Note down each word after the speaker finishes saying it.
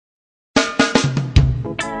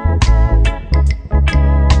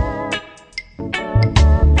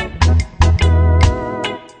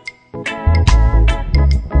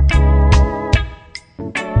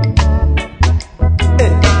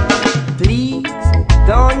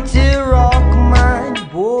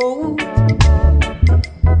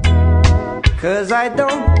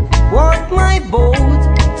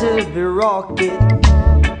rocket.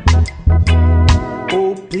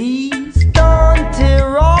 Oh, please don't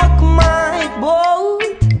rock my boat,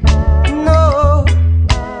 no,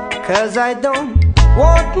 'cause I don't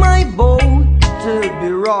want my boat to be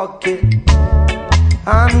rocket.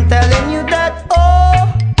 I'm telling you that, oh,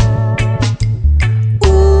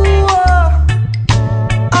 ooh,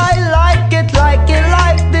 I like it like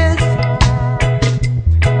this.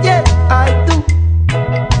 Yes, I do.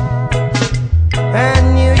 And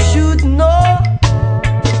you should know,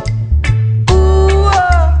 ooh,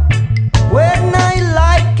 when I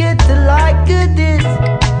like it this,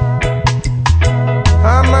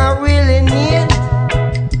 I'm really near.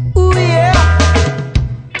 Ooh, yeah.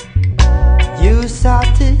 You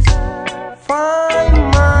satisfy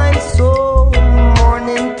my soul,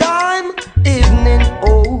 morning time, evening,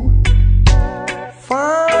 oh,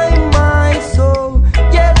 find my soul.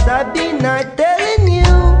 Yes, I've been not telling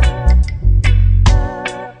you,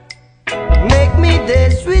 make me the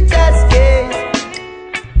sweetest case,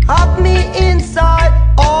 have me inside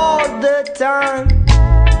all the time.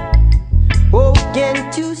 Oh,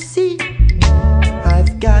 can't you see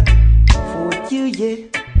I've got for you, yeah.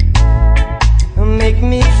 Make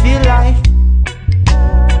me feel like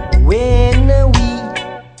when we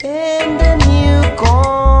in the new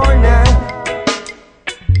corner,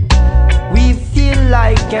 we feel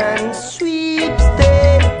like an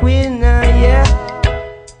sweepstake winner, yeah.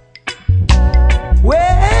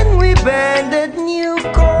 When we bend the new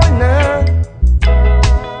corner,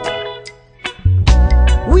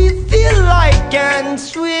 we feel like an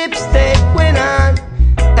sweepstake winner.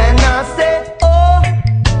 And I say, oh,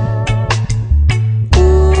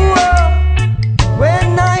 ooh, when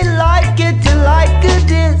I like it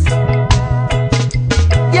this.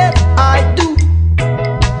 Yes, I do.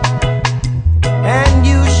 And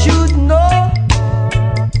you should know,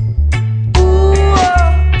 ooh,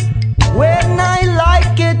 when I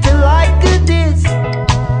like it this,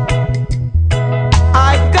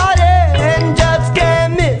 I got it and just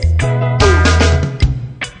can't miss.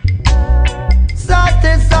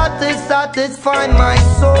 Satisfy my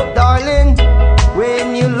soul, darling,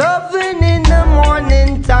 when you loving in the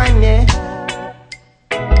morning time, yeah.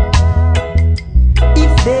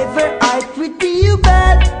 If ever I treat you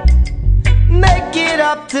bad, make it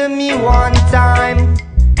up to me one time,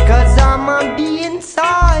 'cause I'ma be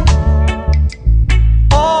inside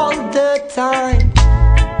all the time.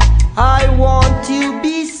 I want you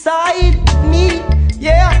beside me,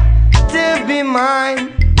 yeah, to be mine.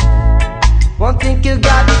 One thing you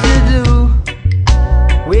got to do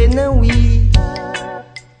when we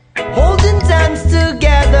holding hands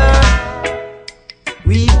together,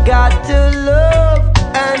 we got to love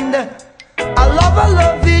and I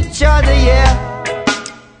love each other, yeah.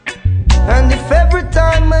 And if every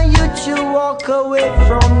time you should walk away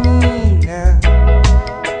from me now,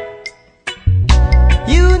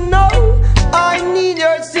 you know I need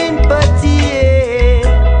your sympathy, yeah.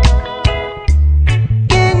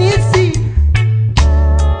 Can you see?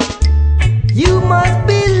 You must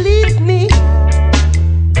believe me.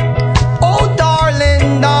 Oh,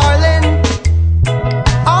 darling, darling,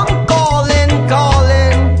 I'm calling.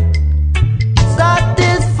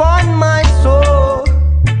 Satisfy my soul,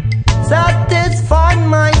 satisfy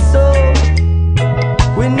my soul.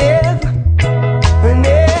 We never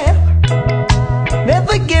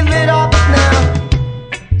give it up now.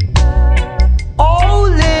 All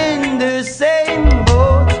in the same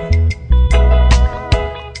boat,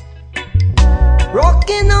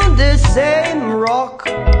 rocking on the same rock.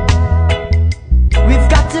 We've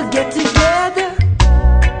got to get together,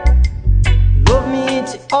 love me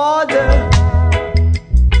each other.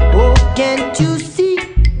 Oh, can't you see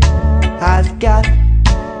I've got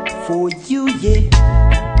for you, yeah.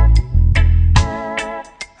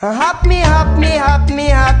 Help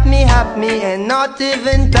me, and not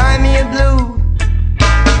even time you blue.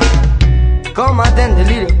 Come on then, a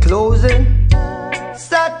little closer.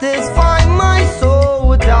 Satisfy my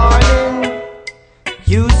soul, darling.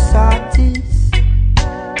 You satisfy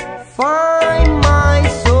my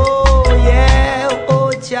soul, yeah.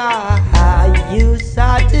 Oh, Jah, you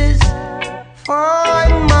satisfy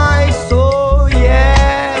my soul,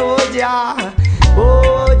 yeah. Oh,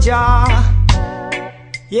 Jah,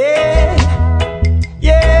 yeah.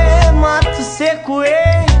 Mato Seco,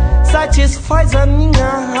 satisfaz a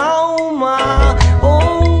minha alma,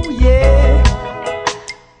 oh, yeah.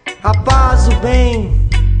 A paz, o bem,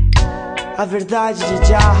 a verdade de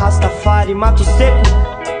Jah, Rastafari, Mato Seco,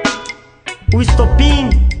 o estopim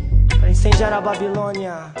para incendiar a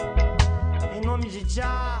Babilônia. Em nome de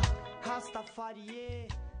Jah, Rastafari.